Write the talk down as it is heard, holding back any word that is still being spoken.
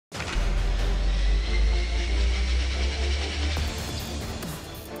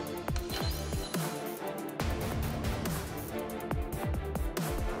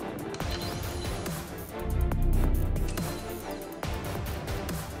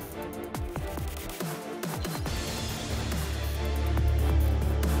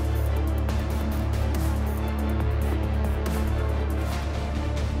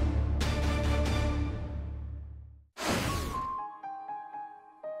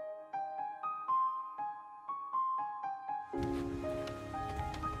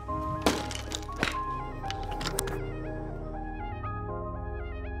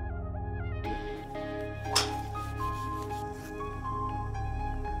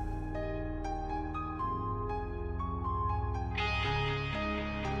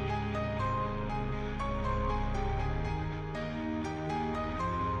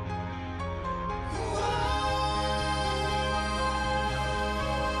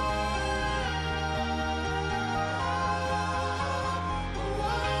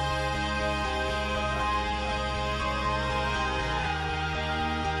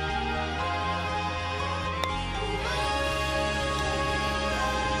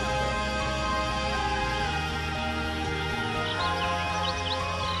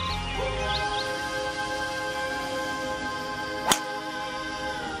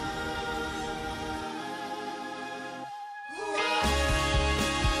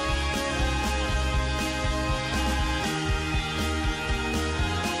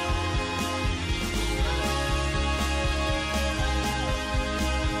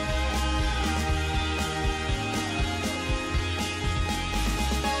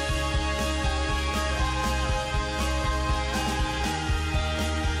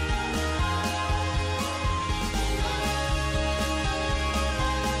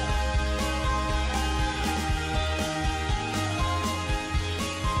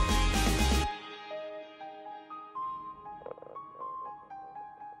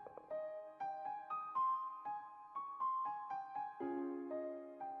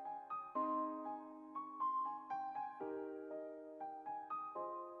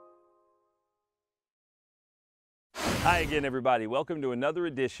Hi again, everybody. Welcome to another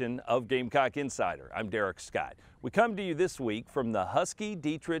edition of Gamecock Insider. I'm Derek Scott. We come to you this week from the Husky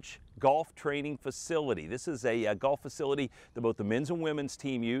Dietrich Golf Training Facility. This is a golf facility that both the men's and women's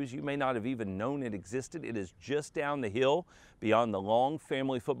team use. You may not have even known it existed. It is just down the hill beyond the Long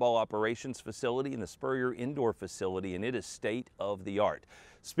Family Football Operations Facility and the Spurrier Indoor Facility, and it is state of the art.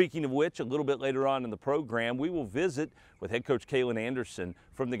 Speaking of which, a little bit later on in the program, we will visit with head coach Kaylin Anderson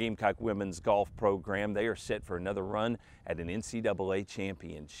from the Gamecock women's golf program. They are set for another run at an NCAA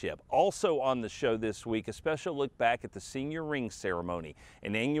championship. Also on the show this week, a special look back at the senior ring ceremony,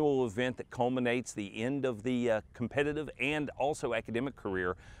 an annual event that culminates the end of the competitive and also academic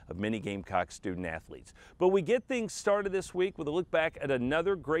career of many Gamecock student athletes. But we get things started this week with a look back at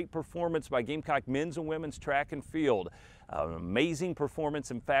another great performance by Gamecock men's and women's track and field. An amazing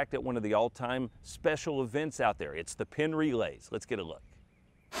performance, in fact, at one of the all-time special events out there. It's the pin relays. Let's get a look.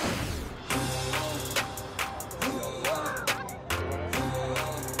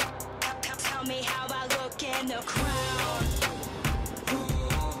 Tell me how I look in the crowd.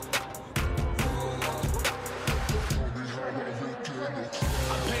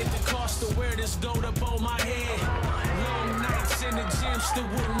 I paid the cost to wear this gold up on my head. Long nights in the gym, still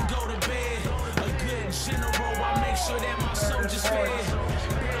wouldn't go to bed. A good general, I make sure that my soldiers fed.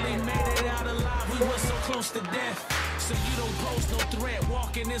 Barely made it out alive, we were so close to death. So you don't pose no threat,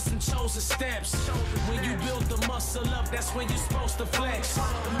 walking in some chosen steps. When you build the muscle up, that's when you're supposed to flex.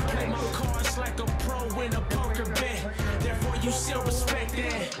 Play my cards like a pro in a poker bet. Therefore you should respect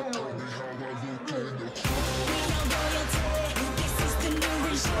that. This is the new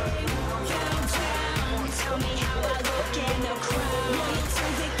regime. Countdown, tell me how I look in the crowd. Loyal to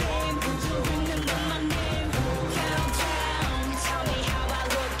the game, you remember my name. Countdown, tell me how I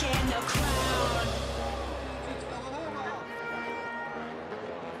look in the crowd.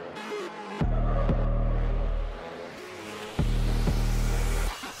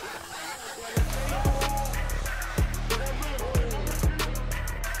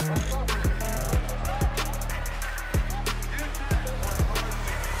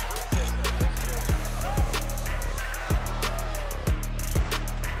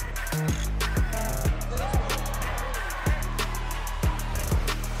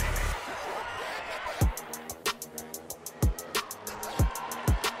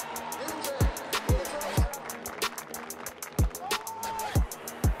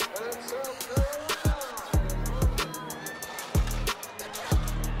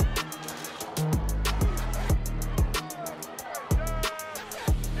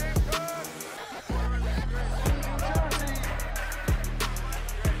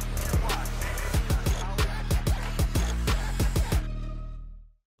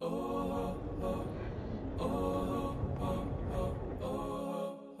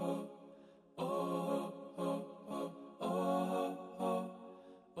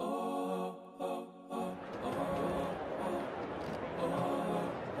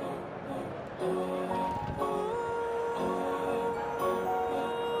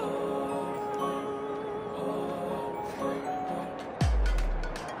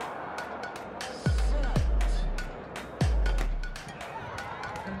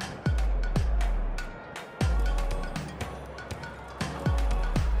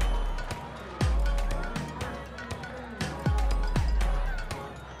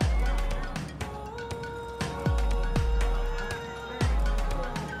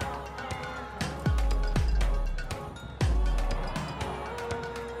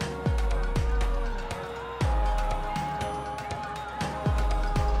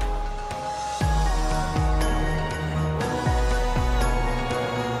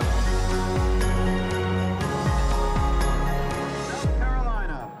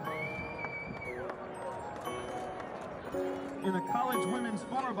 In the College Women's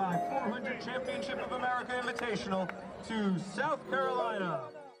 4x400 Championship of America Invitational to South Carolina.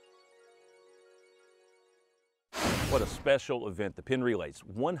 What a special event, the pin relays,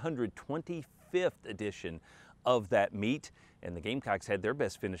 125th edition of that meet, and the Gamecocks had their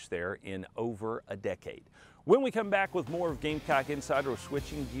best finish there in over a decade. When we come back with more of Gamecock Insider, we're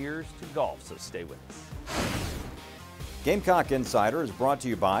switching gears to golf, so stay with us. Gamecock Insider is brought to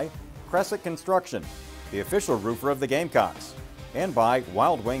you by Crescent Construction, the official roofer of the Gamecocks, and by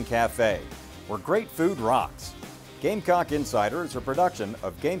Wild Wing Cafe, where great food rocks. Gamecock Insider is a production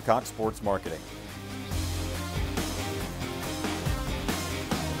of Gamecock Sports Marketing.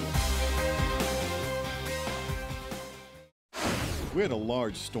 We had a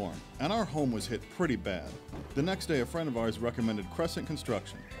large storm, and our home was hit pretty bad. The next day, a friend of ours recommended Crescent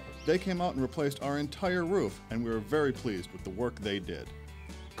Construction. They came out and replaced our entire roof, and we were very pleased with the work they did.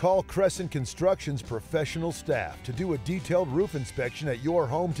 Call Crescent Construction's professional staff to do a detailed roof inspection at your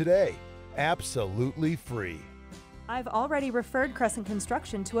home today. Absolutely free. I've already referred Crescent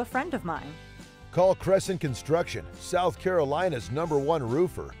Construction to a friend of mine. Call Crescent Construction, South Carolina's #1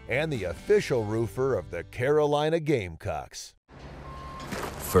 roofer and the official roofer of the Carolina Gamecocks.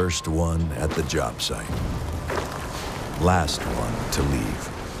 First one at the job site. Last one to leave.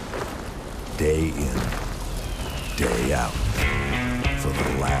 Day in, day out. For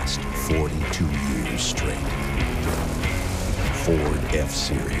the last 42 years straight. Ford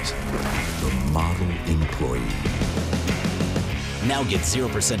F-Series, the model employee. Now get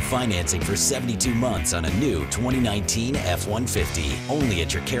 0% financing for 72 months on a new 2019 F-150, only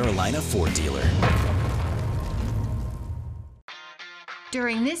at your Carolina Ford dealer.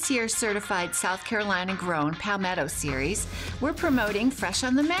 During this year's certified South Carolina grown Palmetto series, we're promoting Fresh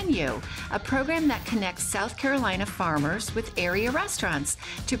on the Menu, a program that connects South Carolina farmers with area restaurants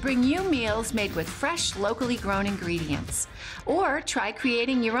to bring you meals made with fresh, locally grown ingredients. Or try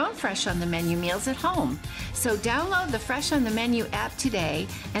creating your own Fresh on the Menu meals at home. So download the Fresh on the Menu app today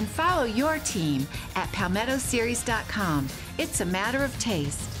and follow your team at palmettoseries.com. It's a matter of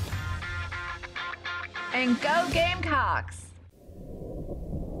taste. And go Gamecocks!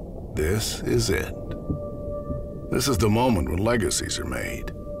 This is it. This is the moment when legacies are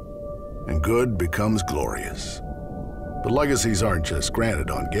made, and good becomes glorious. But legacies aren't just granted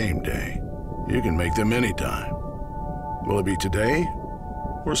on game day. You can make them anytime. Will it be today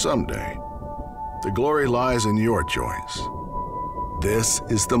or someday? The glory lies in your choice. This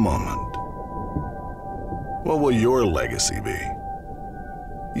is the moment. What will your legacy be?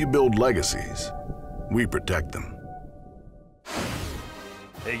 You build legacies. We protect them.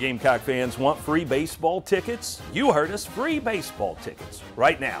 Hey, Gamecock fans, want free baseball tickets? You heard us, free baseball tickets.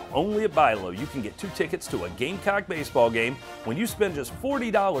 Right now, only at Bilo, you can get 2 tickets to a Gamecock baseball game when you spend just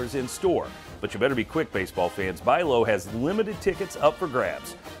 $40 in store. But you better be quick, baseball fans. Bilo has limited tickets up for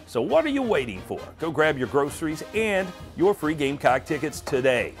grabs. So what are you waiting for? Go grab your groceries and your free Gamecock tickets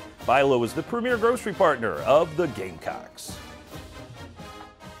today. Bilo is the premier grocery partner of the Gamecocks.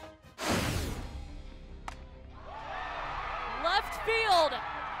 Left field.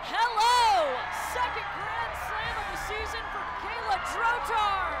 Hello! Second grand slam of the season for Kayla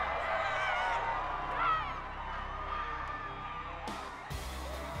Drotar.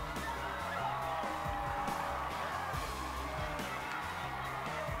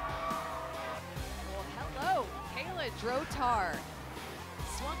 Well, hello, Kayla Drotar.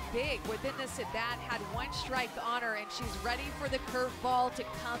 Swung big within this at-bat, had 1 strike on her, and she's ready for the curveball to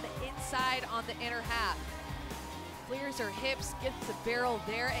come inside on the inner half. Clears her hips, gets the barrel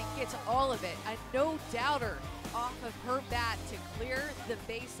there, and gets all of it. A no-doubter off of her bat to clear the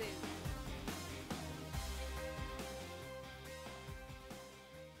bases.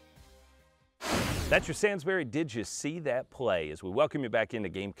 That's your Sansbury Did You See That Play? As we welcome you back into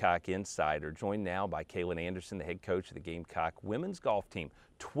Gamecock Insider, joined now by Kaylin Anderson, the head coach of the Gamecock women's golf team.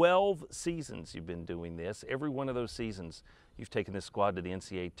 12 seasons you've been doing this. Every one of those seasons, you've taken this squad to the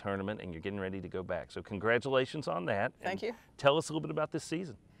NCAA tournament, and you're getting ready to go back. So congratulations on that. Thank you. Tell us a little bit about this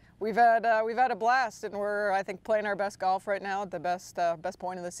season. We've had a blast, and we're, I think, playing our best golf right now at the best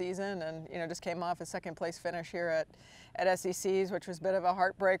point of the season, and just came off a second place finish here at SEC's, which was a bit of a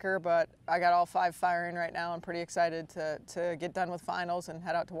heartbreaker, but I got all 5 firing right now. I'm pretty excited to get done with finals and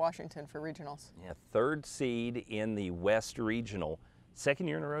head out to Washington for regionals. Yeah, 3rd seed in the West Regional. 2nd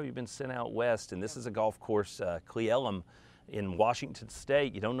year in a row you've been sent out west, and this is a golf course, Cle Elum in Washington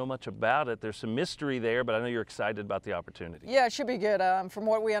State. You don't know much about it. There's some mystery there, but I know you're excited about the opportunity. Yeah, it should be good. From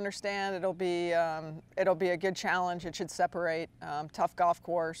what we understand, it'll be a good challenge. It should separate. Tough golf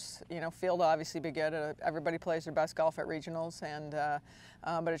course. Field will obviously be good. Everybody plays their best golf at regionals, and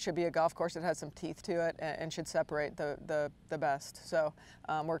but it should be a golf course that has some teeth to it and should separate the best. So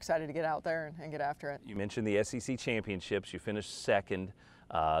we're excited to get out there and get after it. You mentioned the SEC championships. You finished 2nd.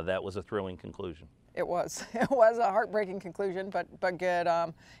 That was a thrilling conclusion. It was. It was a heartbreaking conclusion, but good.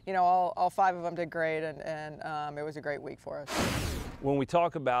 All 5 of them did great, and it was a great week for us. When we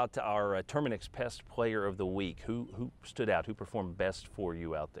talk about our Terminix Pest Player of the Week, who stood out? Who performed best for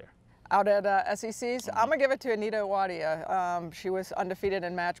you out there? Out at SEC's, I'm going to give it to Anita Wadia. She was undefeated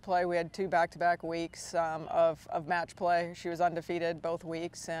in match play. We had 2 back-to-back weeks of match play. She was undefeated both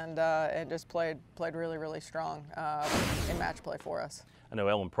weeks and just played really, really strong in match play for us. I know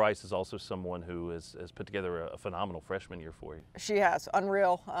Ellen Price is also someone who has put together a phenomenal freshman year for you. She has.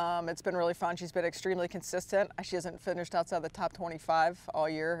 Unreal. It's been really fun. She's been extremely consistent. She hasn't finished outside the top 25 all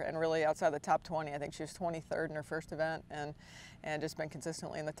year, and really outside the top 20. I think she was 23rd in her first event, and and just been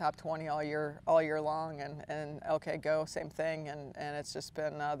consistently in the top 20 all year long. And LK Go, same thing. And it's just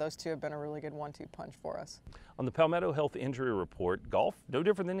been, those two have been a really good 1-2 punch for us. On the Palmetto Health Injury Report, golf, no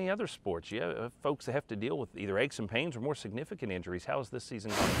different than any other sports. You have folks that have to deal with either aches and pains or more significant injuries. How has this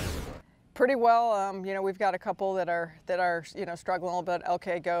season gone? Pretty well. You know, we've got a couple that are you know, struggling a little bit.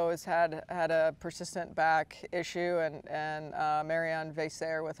 LK Go has had a persistent back issue, and Marianne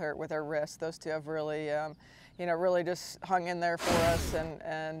Vaser with her wrist. Those two have really you know, really just hung in there for us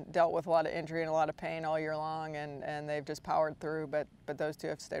and dealt with a lot of injury and a lot of pain all year long, and they've just powered through. But those two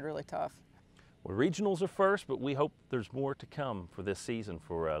have stayed really tough. Well, regionals are first, but we hope there's more to come for this season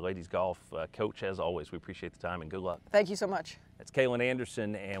for ladies golf. Coach, as always, we appreciate the time and good luck. Thank you so much. That's Kaylin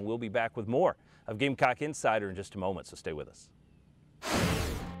Anderson, and we'll be back with more of Gamecock Insider in just a moment, so stay with us.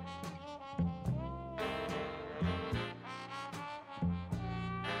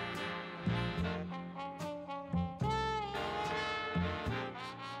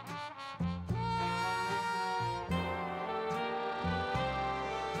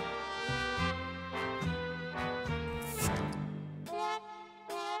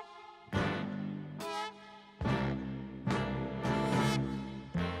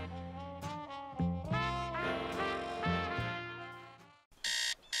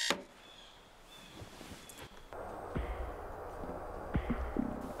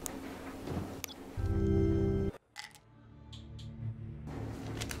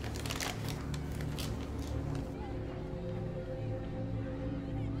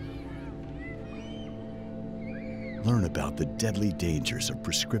 Learn about the deadly dangers of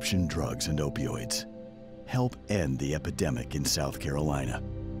prescription drugs and opioids. Help end the epidemic in South Carolina,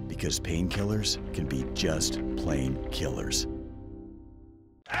 because painkillers can be just plain killers.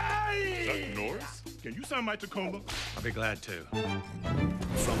 Hey! Norris, can you sign my Tacoma? I'll be glad to.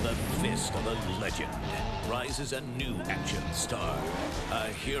 From the fist of a legend rises a new action star, a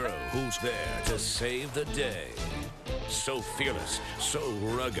hero who's there to save the day. So fearless, so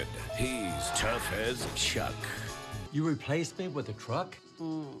rugged, he's tough as Chuck. You replaced me with a truck?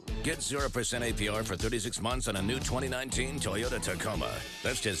 Get 0% APR for 36 months on a new 2019 Toyota Tacoma.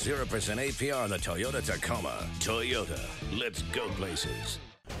 That's just 0% APR on the Toyota Tacoma. Toyota, let's go places.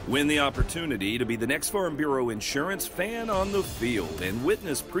 Win the opportunity to be the next Farm Bureau Insurance fan on the field and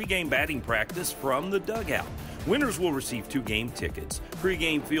witness pregame batting practice from the dugout. Winners will receive 2 game tickets,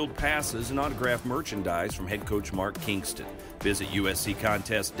 pregame field passes, and autographed merchandise from head coach Mark Kingston. Visit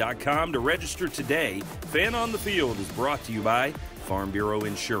usccontest.com to register today. Fan on the Field is brought to you by Farm Bureau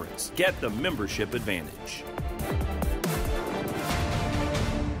Insurance. Get the membership advantage.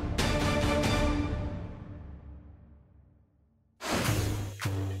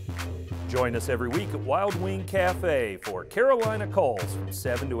 Join us every week at Wild Wing Cafe for Carolina Calls from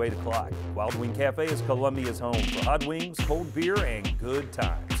 7 to 8 o'clock. Wild Wing Cafe is Columbia's home for hot wings, cold beer, and good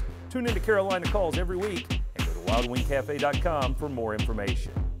times. Tune into Carolina Calls every week and go to wildwingcafe.com for more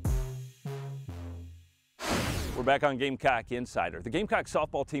information. We're back on Gamecock Insider. The Gamecock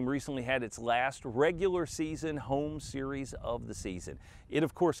softball team recently had its last regular season home series of the season. It,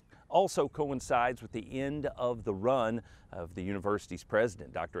 of course, also coincides with the end of the run of the university's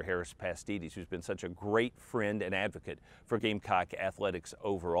president, Dr. Harris Pastides, who's been such a great friend and advocate for Gamecock athletics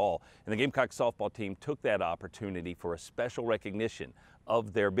overall. And the Gamecock softball team took that opportunity for a special recognition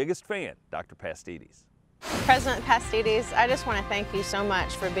of their biggest fan, Dr. Pastides. President Pastides, I just want to thank you so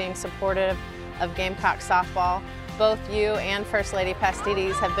much for being supportive of Gamecock softball. Both you and First Lady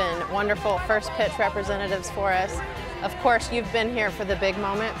Pastides have been wonderful first pitch representatives for us. Of course, you've been here for the big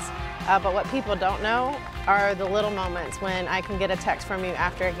moments, but what people don't know are the little moments when I can get a text from you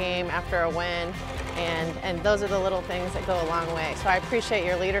after a game, after a win, and those are the little things that go a long way. So I appreciate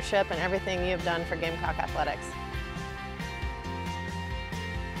your leadership and everything you've done for Gamecock athletics.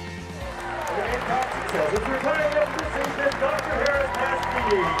 The Gamecock success is retiring after the season, Dr. Harris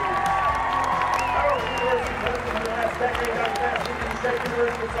Pastides. Our university president for the last decade, Dr. Pastides, State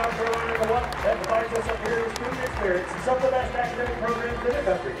University of South Carolina, the one that provides us superior student experience and some of the best academic programs in the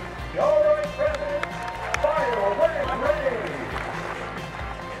country. The all-right president, fire when ready.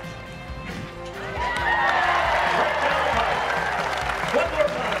 One more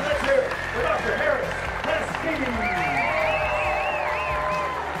time, let's hear it for Dr. Harris Pastides.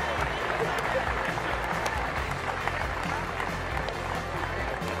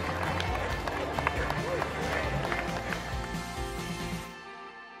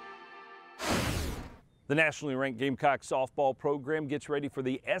 The nationally ranked Gamecock softball program gets ready for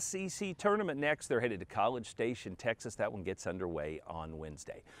the SEC tournament next. They're headed to College Station, Texas. That one gets underway on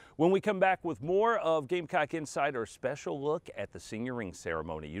Wednesday. When we come back with more of Gamecock Insider, a special look at the senior ring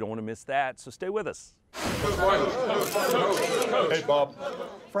ceremony. You don't want to miss that, so stay with us. Hey, Bob.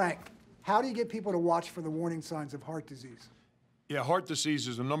 Frank, how do you get people to watch for the warning signs of heart disease? Yeah, heart disease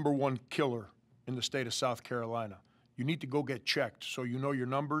is the #1 killer in the state of South Carolina. You need to go get checked so you know your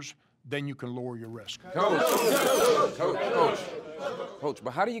numbers, then you can lower your risk. Coach,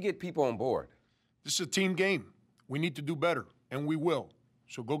 but how do you get people on board? This is a team game. We need to do better, and we will.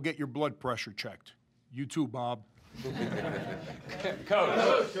 So go get your blood pressure checked. You too, Bob.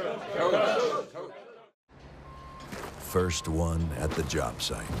 Coach. First one at the job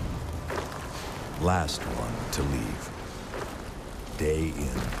site. Last one to leave. Day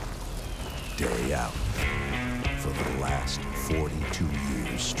in, day out. For the last 42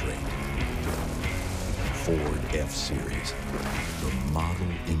 years straight. Ford F-Series, the model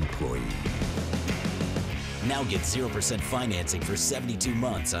employee. Now get 0% financing for 72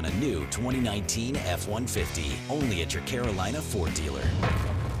 months on a new 2019 F-150, only at your Carolina Ford dealer.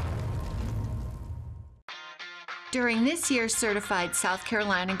 During this year's certified South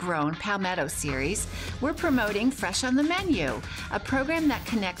Carolina grown Palmetto series, we're promoting Fresh on the Menu, a program that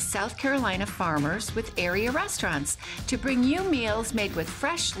connects South Carolina farmers with area restaurants to bring you meals made with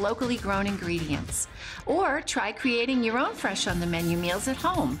fresh, locally grown ingredients. Or try creating your own Fresh on the Menu meals at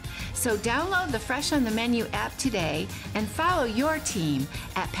home. So download the Fresh on the Menu app today and follow your team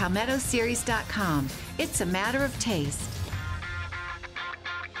at palmettoseries.com. It's a matter of taste.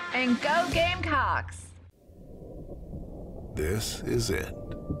 And go Gamecocks! This is it.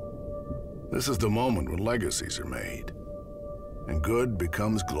 This is the moment when legacies are made, and good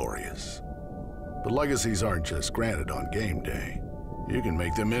becomes glorious. But legacies aren't just granted on game day. You can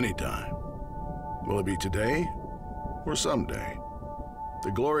make them anytime. Will it be today or someday?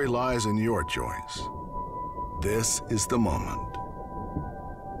 The glory lies in your choice. This is the moment.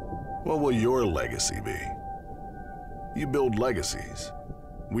 What will your legacy be? You build legacies.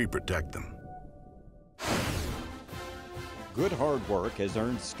 We protect them. Good hard work has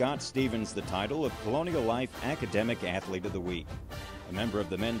earned Scott Stevens the title of Colonial Life Academic Athlete of the Week. A member of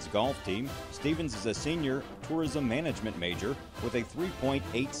the men's golf team, Stevens is a senior tourism management major with a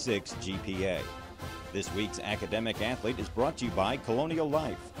 3.86 GPA. This week's academic athlete is brought to you by Colonial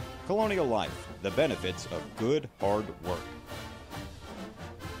Life. Colonial Life, the benefits of good hard work.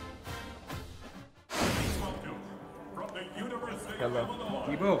 Hello.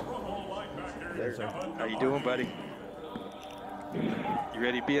 Debo. Yes, sir. How you doing, buddy? You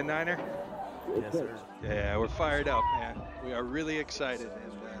ready to be a Niner? Yes, sir. Yeah, we're fired up, man. We are really excited,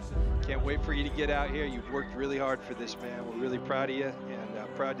 and can't wait for you to get out here. You've worked really hard for this, man. We're really proud of you,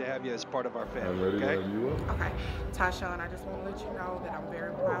 and proud to have you as part of our family. I'm ready to have you up. Okay, Tashawn, I just want to let you know that I'm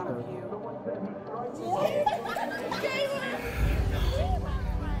very proud of you.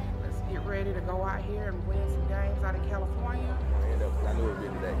 Let's get ready to go out here and win some games out in California. I knew it would be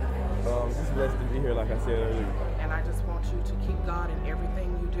today. Just blessed to be here, like I said earlier. And I just want you to keep God in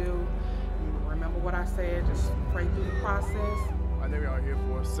everything you do. Remember what I said, just pray through the process. I know we are here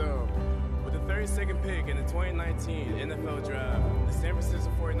for. So, with the 32nd pick in the 2019 NFL Draft, the San Francisco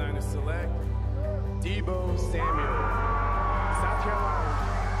 49ers select Deebo Samuel, South Carolina.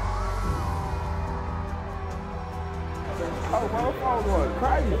 Oh, my phone was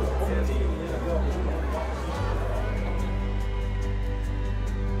crazy.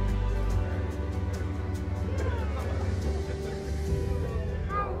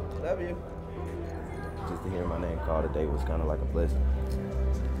 Love you. Just to hear my name called today was kind of like a blessing.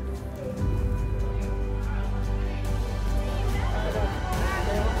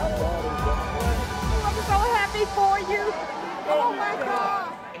 I'm so happy for you. Oh my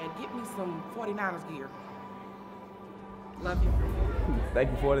God. And get me some 49ers gear. Love you.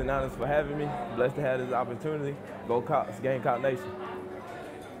 Thank you 49ers for having me. Blessed to have this opportunity. Go Cox, Gamecock Nation.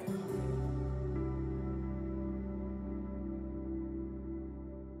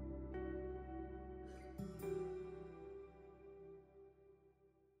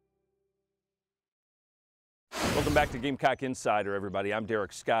 Welcome back to Gamecock Insider, everybody. I'm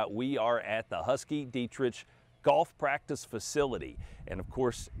Derek Scott. We are at the Husky Dietrich Golf Practice Facility. And of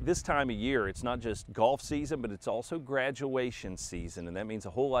course, this time of year, it's not just golf season, but it's also graduation season. And that means a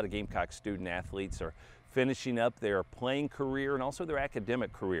whole lot of Gamecock student athletes are finishing up their playing career and also their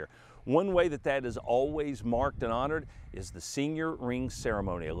academic career. One way that is always marked and honored is the senior ring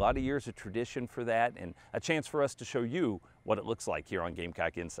ceremony. A lot of years of tradition for that, and a chance for us to show you what it looks like here on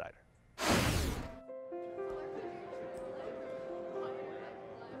Gamecock Insider.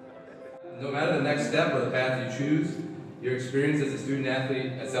 No matter the next step or the path you choose, your experience as a student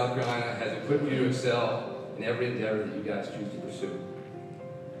athlete at South Carolina has equipped you to excel in every endeavor that you guys choose to pursue.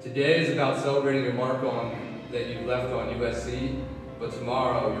 Today is about celebrating your mark that you left on USC, but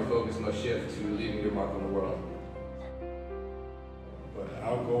tomorrow your focus must shift to leaving your mark on the world. But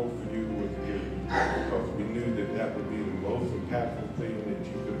our goal for you was to get it because we knew that that would be the most impactful thing that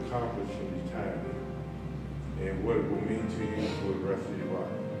you could accomplish in your time there, and what it will mean to you for the rest of your life.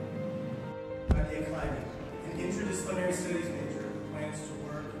 Nadia Climbing, an interdisciplinary studies major who plans to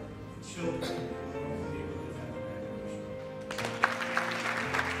work with children in local neighborhoods after graduation.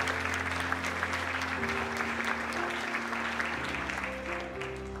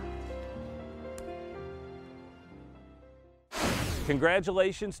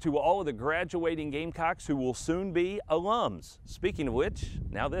 Congratulations to all of the graduating Gamecocks who will soon be alums. Speaking of which,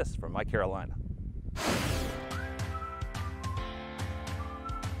 now this from My Carolina.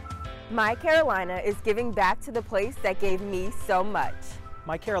 My Carolina is giving back to the place that gave me so much.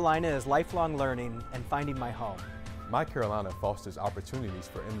 My Carolina is lifelong learning and finding my home. My Carolina fosters opportunities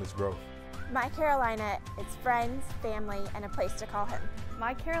for endless growth. My Carolina is friends, family, and a place to call home.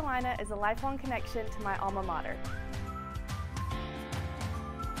 My Carolina is a lifelong connection to my alma mater.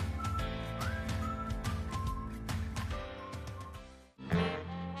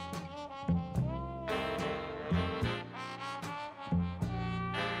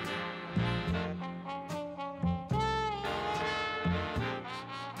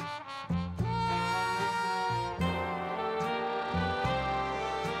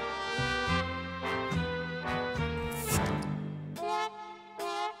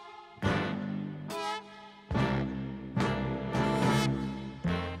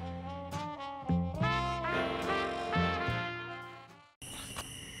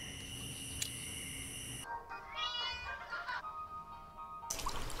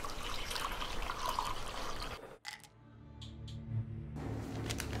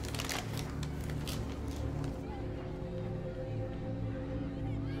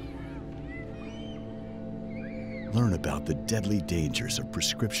 Learn about the deadly dangers of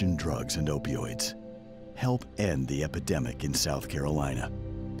prescription drugs and opioids. Help end the epidemic in South Carolina,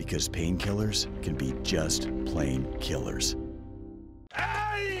 because painkillers can be just plain killers.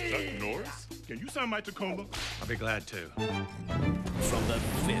 Hey! Norris, can you sign my Tacoma? I'll be glad to. From the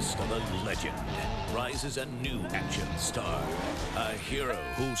fist of a legend rises a new action star. A hero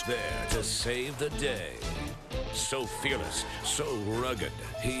who's there to save the day. So fearless, so rugged,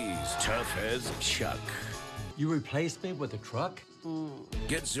 he's tough as Chuck. You replaced me with a truck?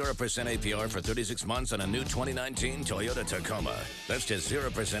 Get 0% APR for 36 months on a new 2019 Toyota Tacoma. That's just 0%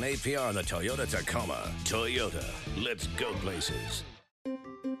 APR on the Toyota Tacoma. Toyota, let's go places.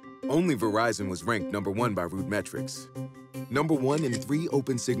 Only Verizon was ranked #1 by RootMetrics. #1 in 3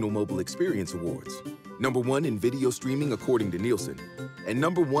 Open Signal Mobile Experience Awards. #1 in video streaming according to Nielsen. And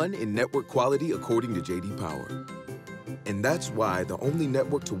 #1 in network quality according to J.D. Power. And that's why the only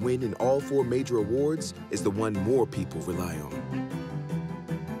network to win in all 4 major awards is the one more people rely on.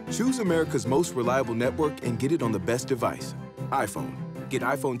 Choose America's most reliable network and get it on the best device, iPhone. Get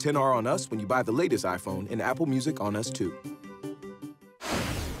iPhone XR on us when you buy the latest iPhone and Apple Music on us too.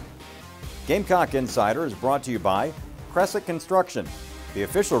 Gamecock Insider is brought to you by Crescent Construction, the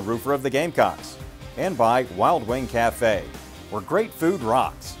official roofer of the Gamecocks, and by Wild Wing Cafe, where great food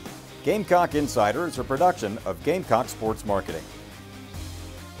rocks. Gamecock Insider is a production of Gamecock Sports Marketing.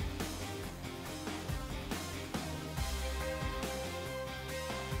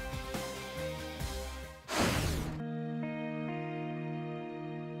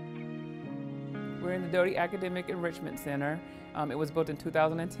 We're in the Doty Academic Enrichment Center. It was built in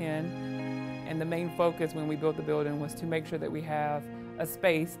 2010, and the main focus when we built the building was to make sure that we have a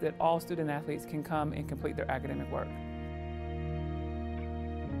space that all student athletes can come and complete their academic work.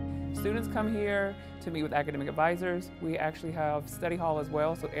 Students come here to meet with academic advisors. We actually have study hall as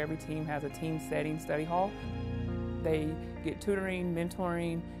well, so every team has a team setting study hall. They get tutoring,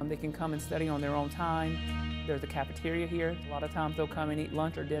 mentoring. They can come and study on their own time. There's a cafeteria here. A lot of times they'll come and eat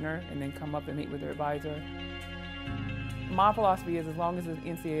lunch or dinner and then come up and meet with their advisor. My philosophy is as long as it's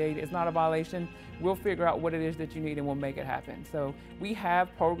NCAA, it's not a violation, we'll figure out what it is that you need and we'll make it happen. So we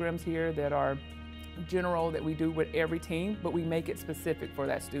have programs here that are general that we do with every team, but we make it specific for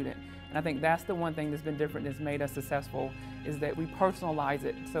that student. And I think that's the one thing that's been different that's made us successful, is that we personalize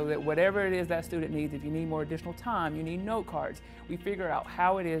it so that whatever it is that student needs, if you need more additional time, you need note cards, we figure out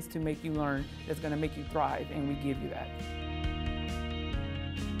how it is to make you learn that's going to make you thrive, and we give you that.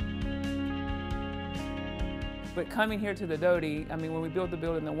 But coming here to the Doty, I mean, when we built the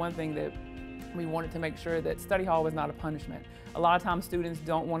building, the one thing that We wanted to make sure that study hall was not a punishment. A lot of times students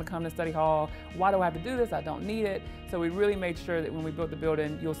don't want to come to study hall. Why do I have to do this? I don't need it. So we really made sure that when we built the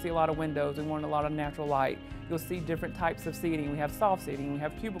building, you'll see a lot of windows. We wanted a lot of natural light. You'll see different types of seating. We have soft seating, we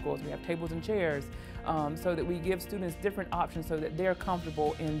have cubicles, we have tables and chairs, so that we give students different options so that they're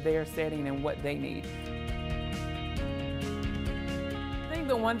comfortable in their setting and what they need. I think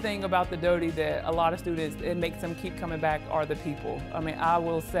the one thing about the Doty that a lot of students, it makes them keep coming back are the people. I mean, I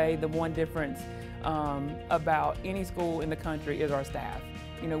will say the one difference about any school in the country is our staff.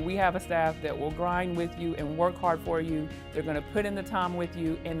 You know, we have a staff that will grind with you and work hard for you. They're going to put in the time with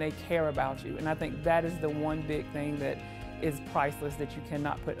you and they care about you. And I think that is the one big thing that is priceless that you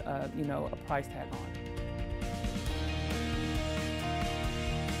cannot put you know, a price tag on.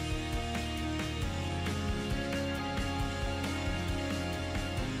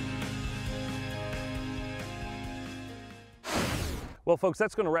 Well, folks,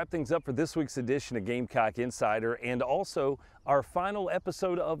 that's going to wrap things up for this week's edition of Gamecock Insider and also our final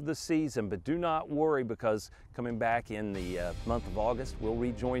episode of the season. But do not worry, because coming back in the month of August, we'll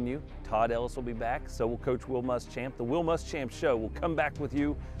rejoin you. Todd Ellis will be back, so will Coach Will Muschamp. The Will Muschamp Show will come back with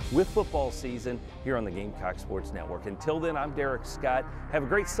you with football season here on the Gamecock Sports Network. Until then, I'm Derek Scott. Have a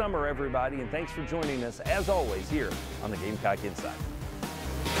great summer, everybody, and thanks for joining us, as always, here on the Gamecock Insider.